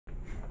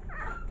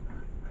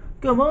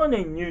Good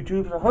morning,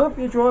 YouTube. I hope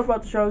you enjoy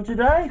about the show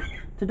today.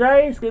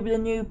 Today is going to be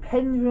the new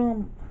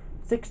pendulum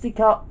 60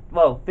 card,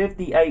 well,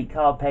 58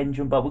 card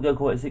pendulum, but we're going to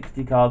call it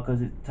 60 card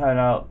because it turned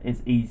out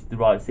it's easy to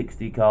write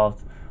 60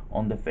 cards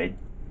on the thing.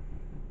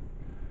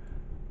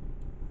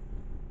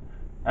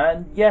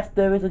 And yes,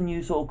 there is a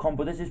new sort of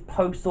combo. This is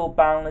post or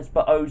boundless,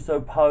 but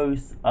also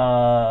post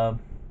what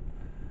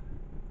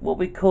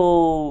we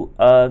call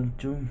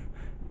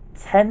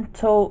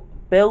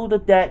build a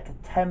deck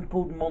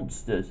templed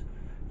monsters.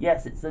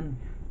 Yes, it's a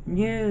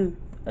new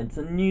one.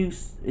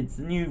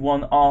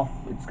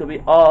 It's gonna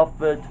be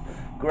Arthur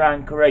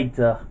Grand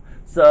Creator.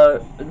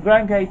 So the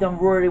Grand Creator done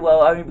really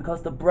well only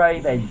because the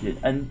Brave engine.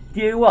 And do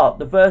you know what?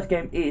 The first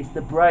game is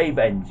the Brave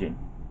engine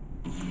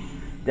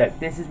deck.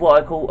 This is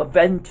what I call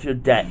adventure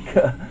deck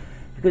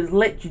because it's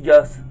literally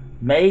just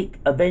make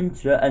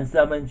adventure and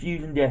summon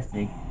Fusion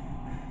Destiny.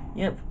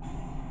 Yep.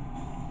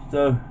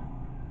 So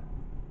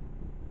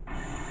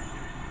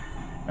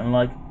I'm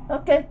like,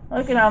 okay,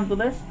 I can handle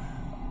this.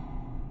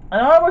 And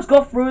I almost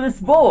got through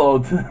this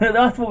board.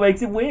 That's what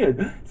makes it weird.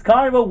 It's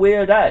kind of a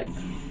weird deck.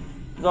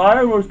 So I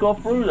almost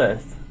got through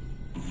this.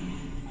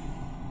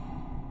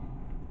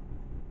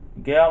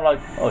 Okay, I'm like,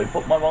 oh, he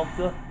put my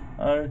monster.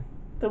 I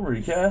don't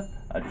really care.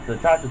 I just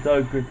attack the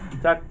token,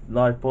 attack the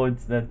life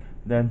points, then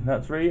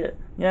that's really it.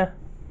 Yeah.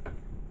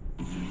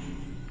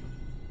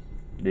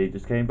 They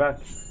just came back.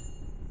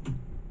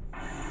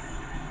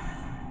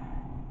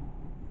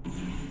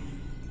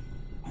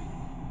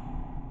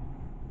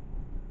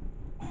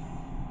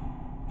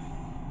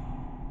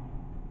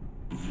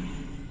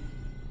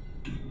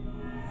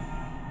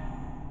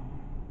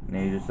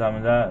 And he just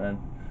summoned that, and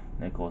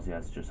then of course he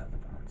has to just have to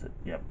balance it.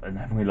 Yep, and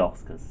then we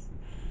lost because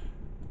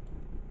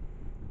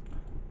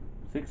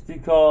 60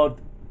 card.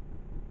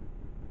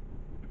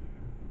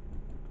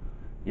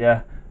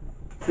 Yeah,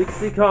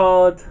 60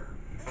 card.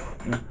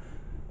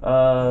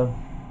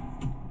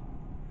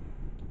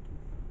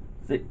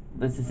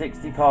 This is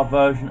 60 card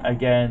version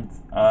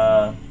against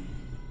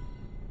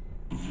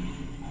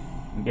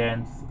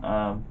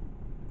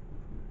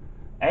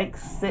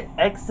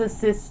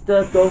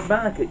Exorcister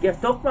Dogmanica. Yes,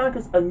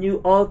 Dogmanica's a new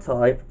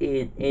archetype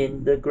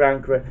in the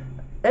Grand Creator.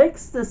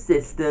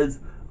 Exorcisters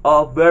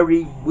are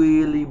very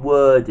weirdly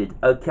worded,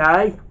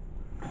 okay?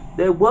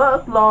 They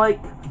work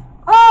like,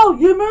 oh,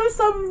 you moved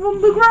something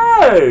from the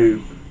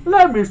grave!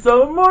 Let me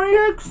summon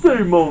my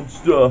XT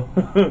monster!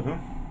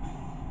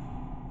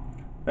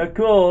 Of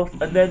course,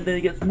 and then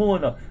it gets more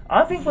now.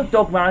 I think for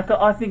Dogmanica,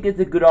 I think it's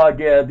a good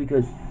idea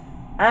because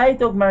A,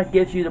 Dogmanica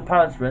gives you the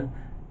punishment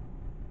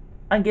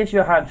and gives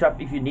you a hand trap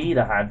if you need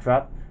a hand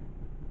trap.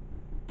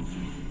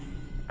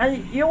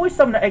 And you always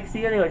summon the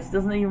XT anyway, so it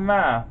doesn't even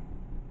matter.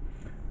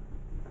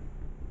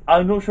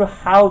 I'm not sure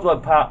how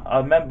I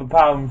remember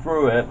powering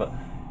through it, but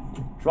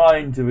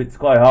trying to, it's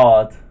quite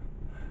hard.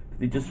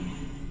 It just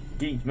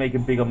keeps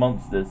making bigger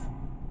monsters.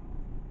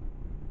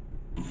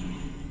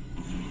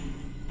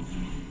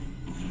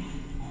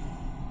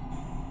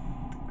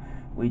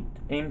 We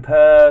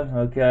impair,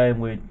 okay,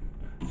 and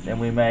then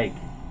we make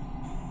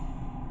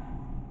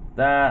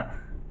that.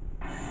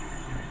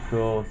 Of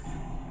course,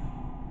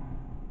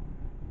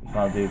 you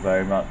can't do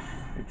very much.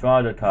 We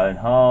try to cut in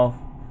half.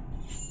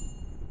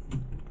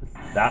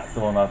 That's the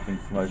one I think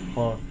is the most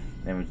important.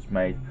 Then we just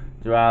made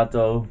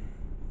Dorado.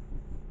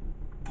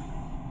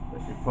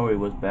 But it probably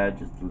was better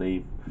just to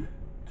leave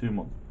 2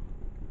 more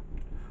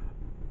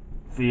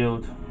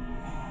field.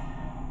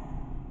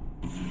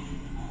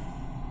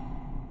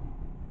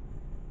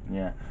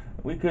 Yeah,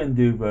 we couldn't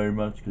do very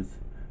much because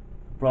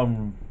the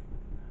problem.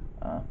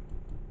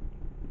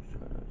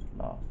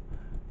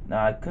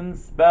 Now I couldn't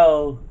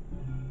spell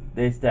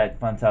this deck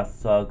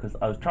Fantastic Soul because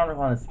I was trying to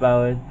find a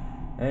spelling,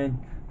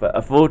 but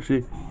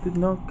unfortunately did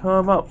not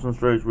come up for some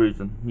strange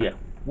reason. Yeah,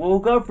 we'll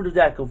go through the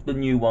deck of the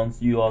new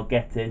ones you are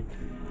getting.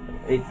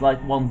 It's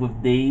like ones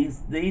with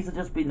these. These are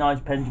just be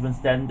nice pendulum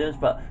extenders,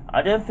 but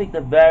I don't think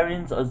the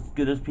variants are as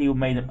good as people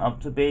made them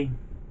up to be.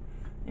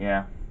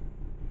 Yeah.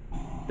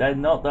 They're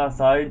not that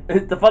side.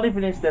 The funny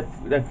thing is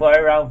they fly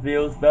around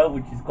field spell,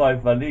 which is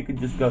quite funny. You can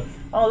just go,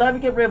 oh, let me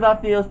get rid of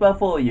that field spell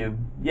for you.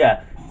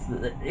 Yeah,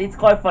 it's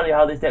quite funny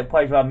how this deck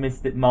plays around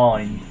Mystic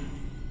Mind.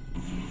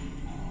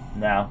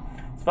 Now,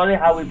 it's funny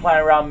how we play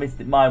around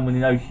Mystic Mind when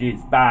you know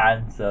shit's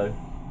banned, so.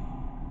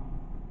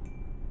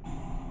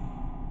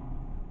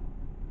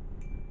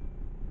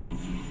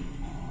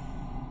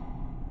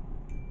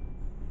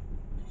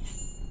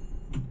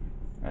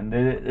 And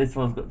this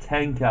one's got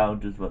 10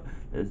 counters, but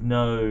there's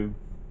no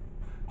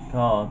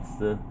cards.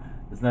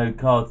 There's no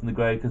cards in the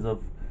grave because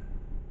of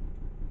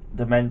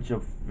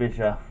Dementia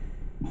Fisher.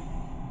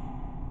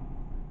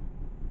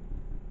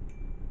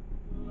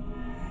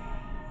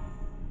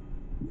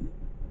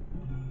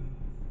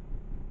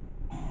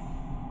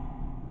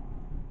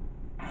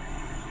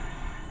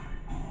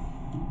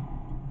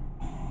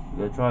 I'm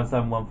gonna try and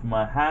summon one from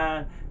my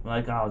hand. I'm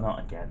like, oh, not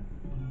again.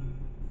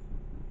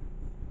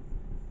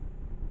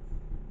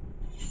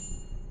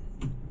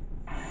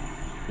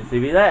 Because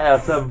if he let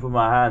out something from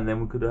my hand, then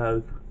we could have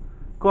had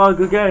quite a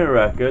good game, I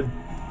reckon.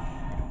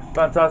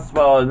 Fantastic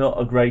Spell are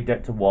not a great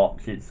deck to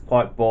watch. It's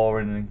quite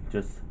boring and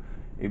just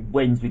it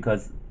wins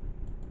because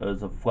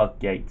there's a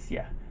floodgates.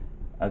 Yeah.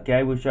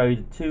 Okay, we'll show you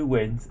the 2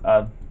 wins.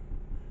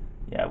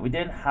 Yeah, we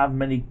didn't have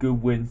many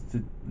good wins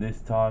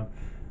this time.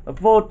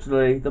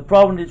 Unfortunately, the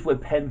problem is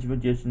with Pendulum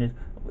Magician is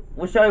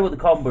we'll show you what the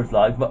combo's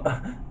like. But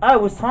I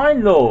was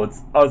Time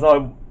Lords as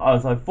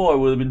I thought it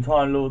would have been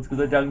Time Lords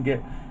because I don't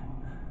get.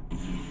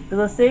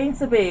 Because there seems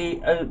to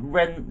be a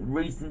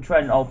recent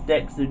trend of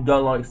decks who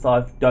don't like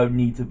Scythe don't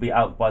need to be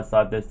out by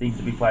Scythe. They seem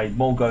to be playing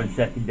more going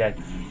second deck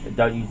and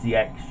don't use the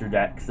extra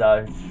deck.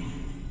 So,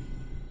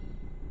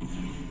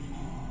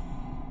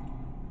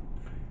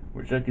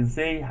 which I can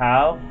see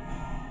how.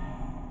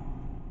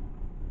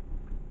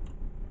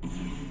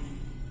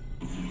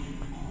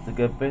 It's a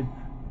good thing.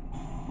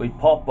 We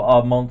pop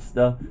our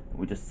monster.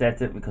 We just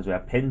set it because we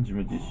have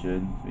Pendulum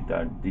Magician. We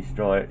don't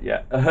destroy it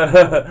yet.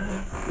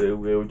 So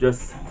we'll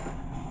just.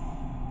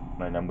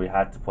 And then we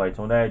had to play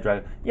Tornado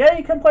Dragon. Yeah,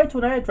 you can play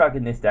Tornado Dragon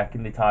in this deck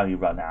in the time you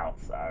run out.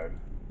 So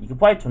you can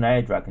play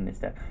Tornado Dragon in this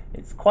deck.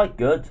 It's quite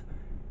good.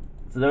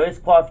 So there is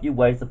quite a few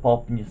ways to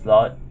pop in your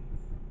slot.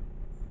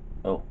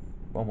 Oh,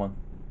 wrong one.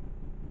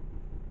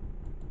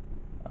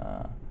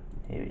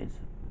 Here it is.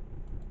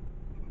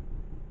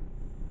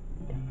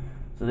 Yeah.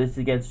 So this is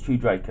against True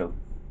Draco.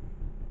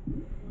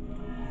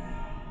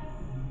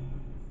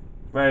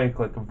 Very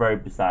quick and very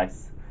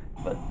precise,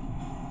 but.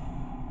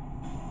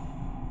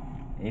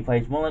 He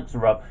plays Monarch's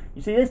Erupt.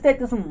 You see, this deck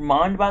doesn't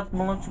mind about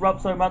Monarch's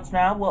Erupt so much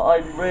now. What I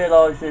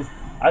realised is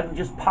I can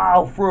just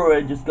pile through it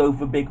and just go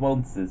for big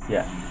monsters.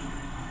 Yeah.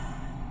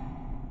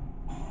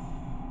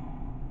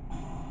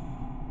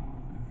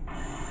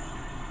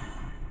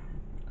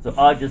 So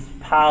I just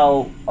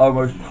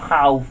almost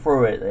pile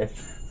through it.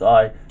 So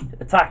I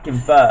attack him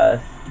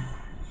first.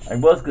 I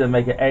was going to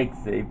make it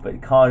exit, but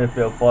it kind of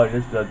felt fine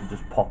just because I can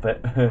just pop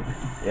it.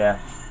 Yeah.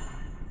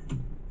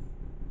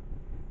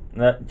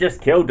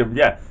 Just killed him,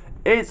 yeah.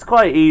 It's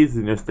quite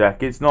easy in this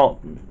deck. It's not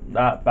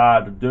that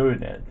bad at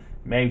doing it.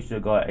 Maybe should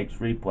have got X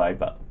replay,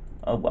 but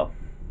oh well.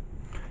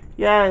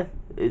 Yeah,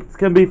 it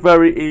can be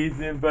very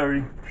easy and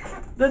very.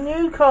 The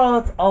new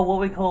cards are what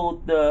we call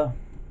the.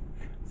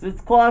 So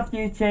it's quite a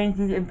few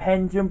changes in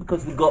Pendulum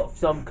because we got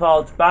some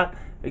cards back.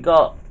 We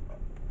got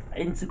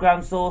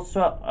Instagram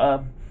Sorcerer,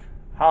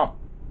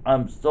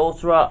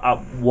 Sorcerer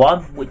at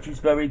 1, which is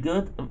very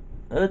good.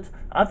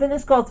 I think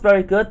this card's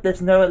very good.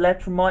 There's no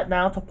Electromite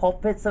now to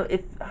pop it, so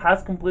it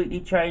has completely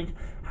changed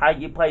how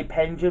you play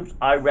Pendulums,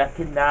 I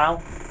reckon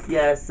now.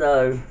 Yeah,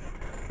 so,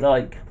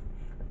 like,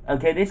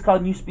 okay, this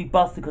card used to be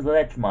busted because of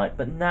Electromite,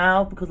 but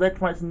now, because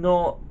Electromite's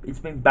not, it's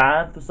been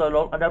banned for so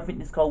long, I don't think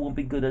this card will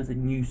be good as it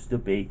used to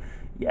be.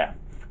 Yeah,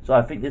 so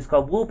I think this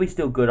card will be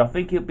still good. I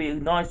think it'll be a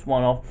nice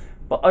one-off,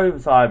 but over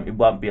time, it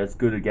won't be as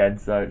good again,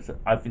 so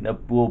I think there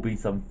will be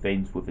some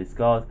things with this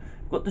card.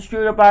 Got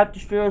Destroyer back.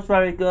 Destroyer's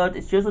very good.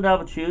 It's just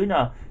another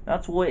tuner.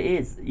 That's what it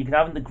is. You can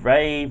have it in the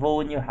grave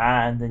or in your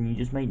hand, and you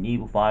just make an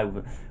Evil Fire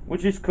with it,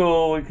 which is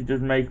cool. You could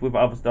just make it with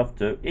other stuff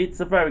too. It's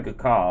a very good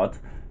card,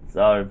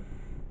 so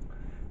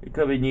it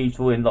could be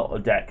useful in a lot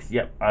of decks.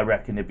 Yep, I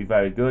reckon it'd be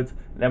very good.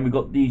 And then we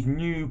got these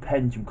new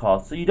Pendulum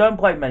cards. So you don't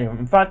play many of them.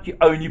 In fact, you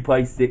only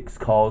play 6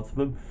 cards of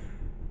them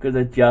because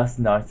they're just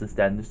nice to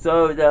stand.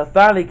 So the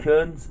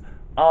Valicans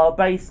are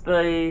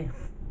basically.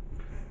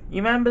 You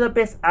remember the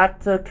best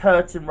actor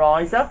Curtain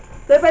Riser?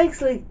 They're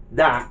basically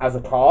that as a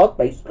card,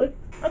 basically.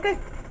 Okay.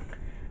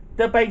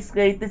 They're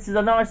basically, this is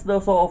a nice little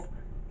sort of,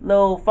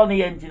 little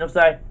funny engine of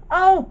saying,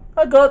 I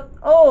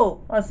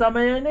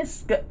summon in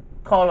this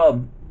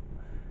column.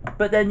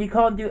 But then you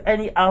can't do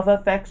any other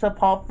effects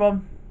apart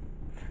from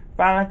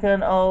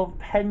Valican or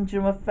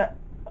Pendulum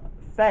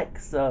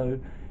effects. So,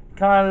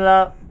 kind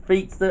of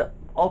defeats the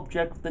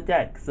object of the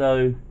deck.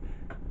 So,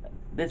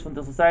 this one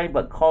does the same,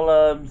 but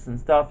columns and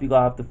stuff, you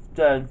gotta have to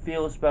turn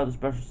field spell to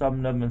special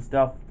summon them and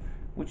stuff,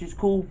 which is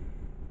cool.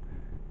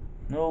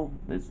 No,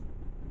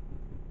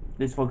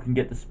 this one can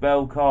get the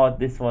spell card,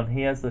 this one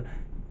here, so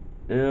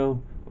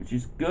which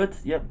is good.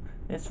 Yep,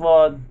 this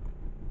one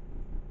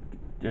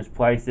just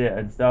place it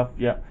and stuff.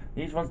 Yep,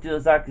 these ones do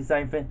exactly the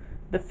same thing.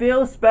 The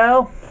field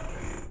spell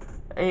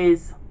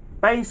is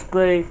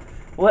basically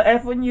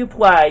whatever you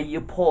play,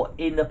 you put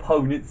in the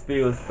opponent's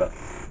field spell.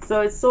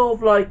 So it's sort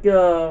of like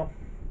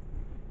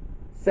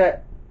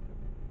set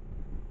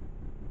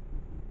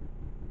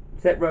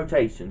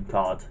rotation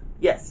card.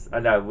 Yes, I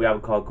know, we have a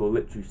card called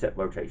literally set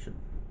rotation.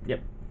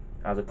 Yep,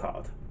 as a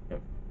card.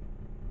 Yep.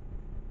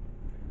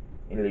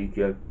 In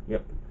Lucio.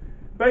 Yep.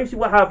 Basically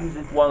what happens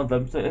is one of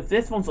them, so if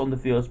this one's on the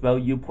field spell,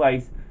 you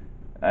place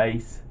a,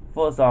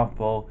 for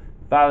example,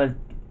 Valison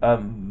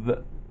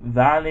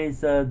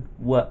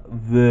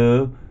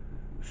the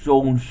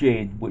Sean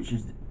Shin, which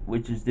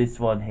is this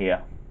one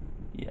here.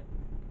 Yeah.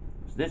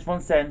 So this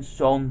one sends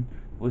Sean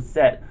will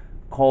set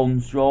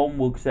Constron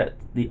will set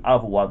the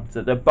other one.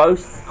 So they're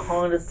both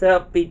kind of set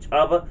up each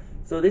other.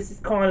 So this is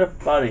kind of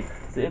funny.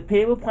 So if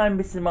people play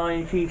Mr.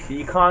 Mario GC,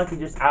 you kind of can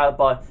just out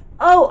by,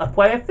 Oh, I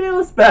play a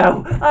field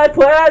spell. I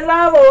play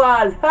another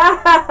one.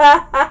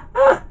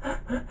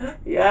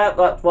 Yeah,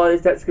 that's why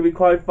this deck's gonna be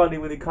quite funny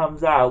when it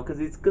comes out, because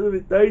it's gonna be,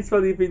 those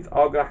funny things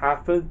are gonna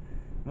happen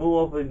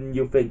more often than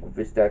you think with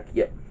this deck.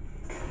 Yep.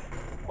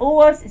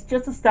 Otherwise, it's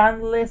just a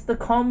standard list. The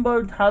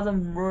combo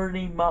hasn't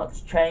really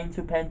much changed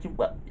for Pendulum,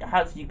 but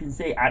as you can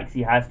see, it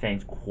actually has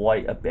changed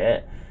quite a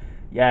bit.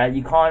 Yeah,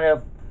 you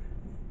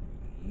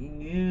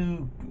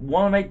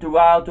want to make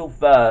Dorado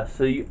first,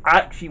 so you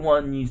actually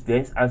want to use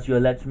this as your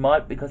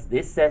Electromite, because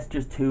this says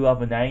just 2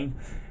 other names,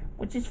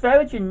 which is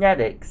very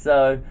genetic.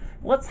 So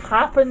what's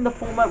happened in the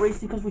format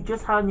recently, because we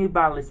just had a new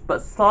ban list,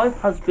 but Scythe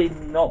has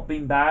not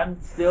been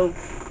banned still,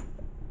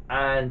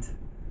 and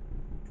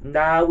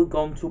now we've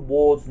gone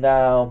towards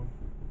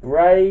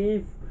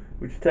Brave,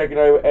 which is taking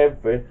over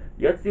everything.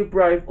 You have to do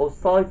Brave or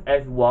Scythe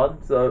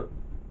everyone. So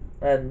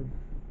and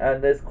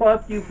there's quite a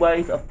few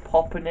ways of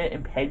popping it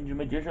in Pendulum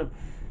Magician,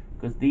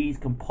 because these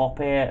can pop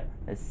it,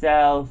 there's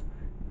cells,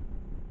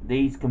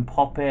 these can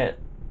pop it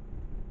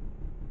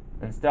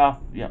and stuff.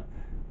 Yeah,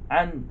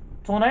 and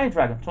Tornado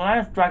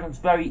Dragon's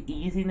very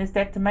easy in this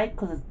deck to make,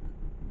 because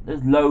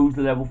there's loads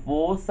of level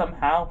 4s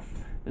somehow.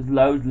 There's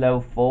loads of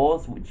level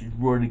 4s, which is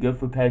really good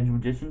for Pendulum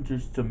Magician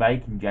just to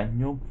make in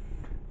general.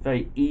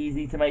 Very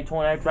easy to make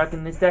Tornado Dragon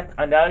in this deck.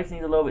 I know it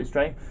seems a little bit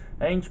strange,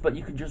 but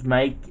you can just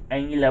make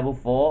any level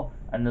 4,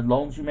 and as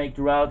long as you make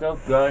Dorado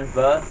going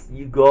first,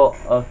 you got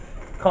a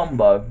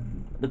combo.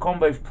 The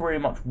combo is pretty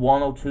much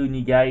 1 or 2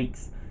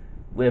 negates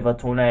with a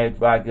Tornado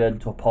Dragon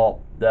to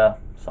pop the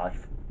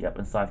Scythe. Yep,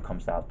 and Scythe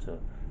comes out to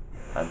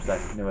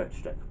no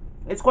extra deck.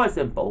 It's quite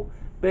simple,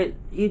 but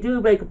you do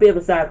make a bit of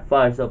a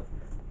sacrifice of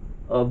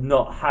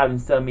not having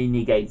so many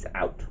negates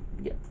out.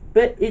 Yeah,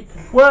 but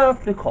it's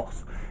worth the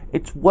cost.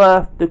 It's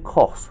worth the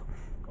cost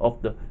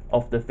of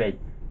the thing.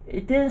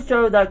 It didn't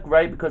show that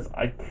great, because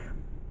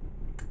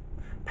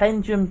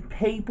Pendulum,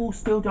 people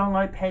still don't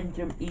like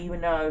Pendulum,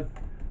 even though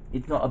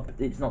it's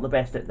not the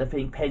best deck. They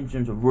think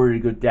Pendulum's a really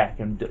good deck,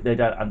 and they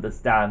don't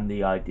understand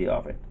the idea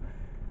of it.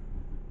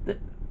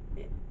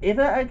 If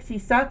I actually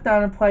sat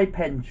down and played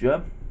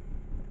Pendulum,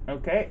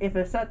 okay, if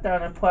I sat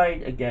down and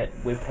played again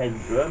with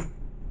Pendulum,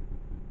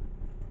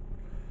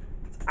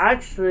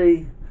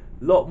 actually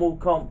a lot more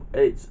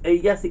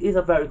yes, it is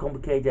a very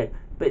complicated deck,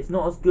 but it's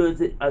not as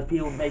good as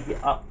people make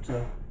it up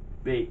to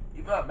be,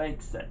 if that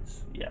makes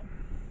sense. Yeah,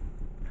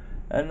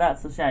 and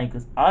that's a shame,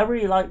 because I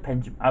really like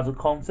Pendulum as a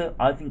concept.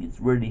 I think it's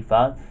really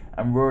fun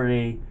and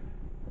really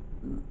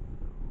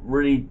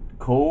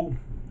cool,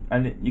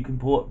 and you can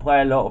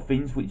play a lot of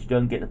things which you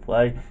don't get to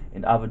play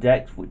in other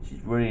decks, which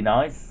is really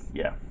nice.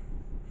 Yeah,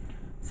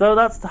 so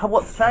that's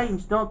what's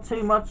changed. Not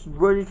too much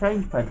really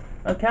changed, Pen.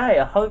 Okay,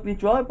 I hope you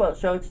enjoyed the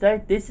show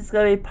today. This is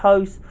going to be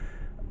post.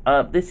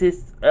 This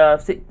is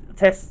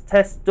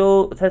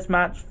test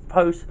match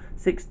post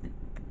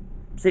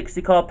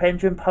 60 card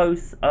Pendulum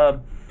post.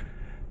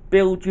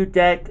 Build your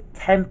deck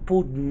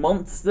Temple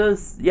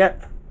Monsters.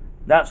 Yep,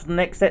 that's the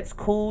next set's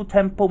called,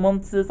 Temple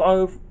Monsters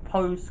of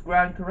post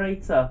Grand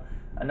Creator.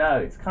 I know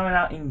it's coming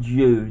out in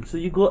June, so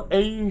you've got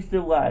ages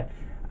away.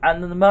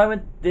 And at the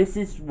moment, this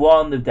is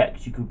one of the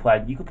decks you could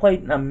play. You could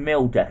play a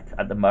mill deck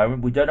at the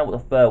moment. We don't know what the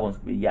third one's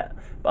going to be yet.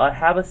 But I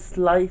have a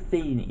slight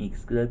feeling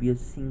it's going to be a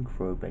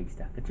synchro-based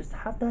deck. I just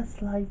have that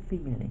slight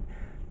feeling.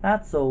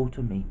 That's all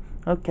to me.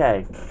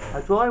 Okay,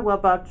 I tried what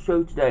about the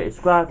show today.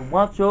 Subscribe and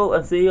watch all,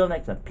 and see you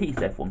next time. Peace,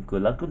 everyone.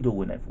 Good luck on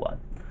doing, everyone.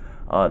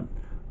 And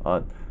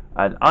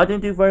I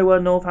didn't do very well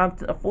in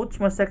Northampton.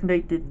 Unfortunately, my second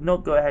date did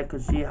not go ahead,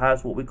 because she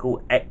has what we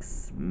call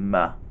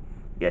eczema.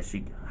 Yeah,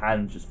 she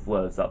hand just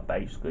flares up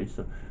basically.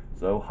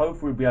 So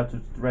hopefully we'll be able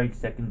to arrange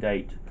second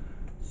date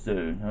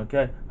soon.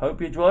 Okay,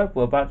 hope you enjoyed.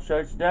 We're about to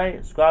show today.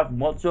 Subscribe and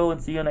watch all,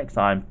 and see you next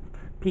time.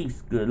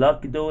 Peace. Good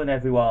luck in doing,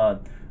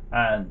 everyone.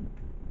 And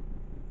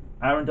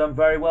Aaron done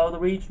very well the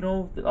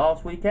regional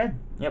last weekend.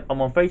 Yep,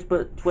 I'm on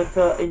Facebook,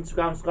 Twitter,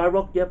 Instagram,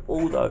 Skyrock. Yep,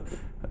 all those.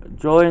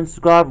 Join,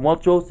 subscribe, and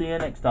watch all. See you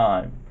next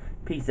time.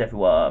 Peace,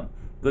 everyone.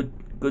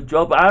 Good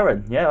job,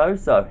 Aaron. Yeah,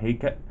 also he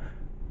can.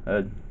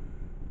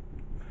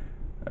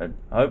 I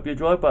hope you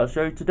enjoyed the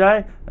show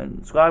today, and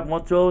subscribe and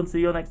watch all, and see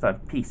you next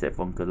time. Peace,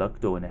 everyone. Good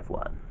luck doing,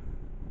 everyone.